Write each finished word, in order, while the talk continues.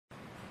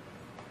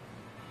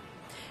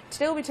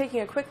Today we'll be taking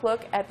a quick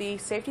look at the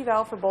safety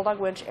valve for Bulldog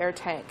Winch Air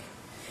Tank.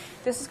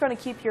 This is going to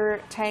keep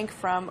your tank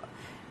from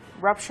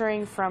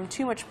rupturing from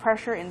too much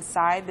pressure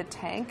inside the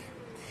tank.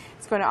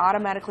 It's going to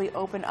automatically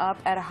open up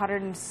at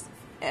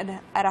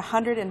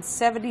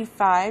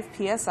 175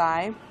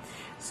 PSI,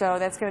 so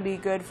that's going to be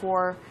good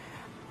for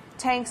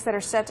tanks that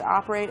are set to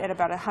operate at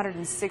about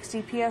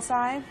 160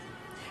 PSI.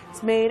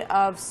 It's made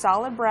of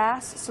solid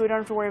brass, so we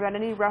don't have to worry about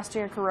any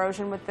rusting or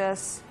corrosion with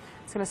this.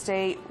 It's going to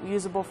stay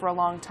usable for a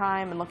long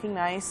time and looking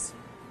nice.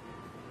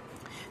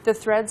 The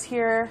threads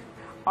here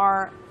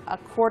are a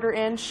 1/4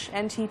 inch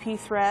NTP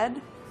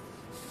thread.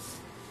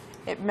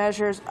 It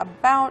measures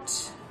about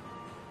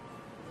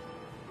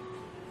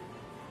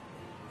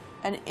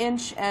 1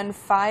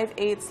 5/8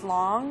 inches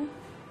long.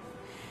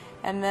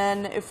 And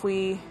then if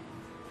we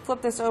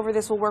flip this over,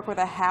 this will work with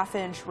a 1/2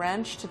 inch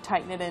wrench to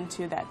tighten it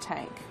into that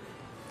tank.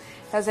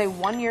 It has a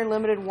 1-year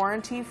limited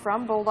warranty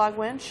from Bulldog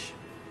Winch.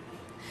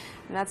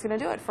 And that's going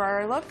to do it for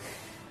our look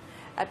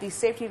at the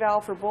safety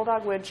valve for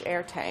Bulldog Winch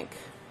Air Tank.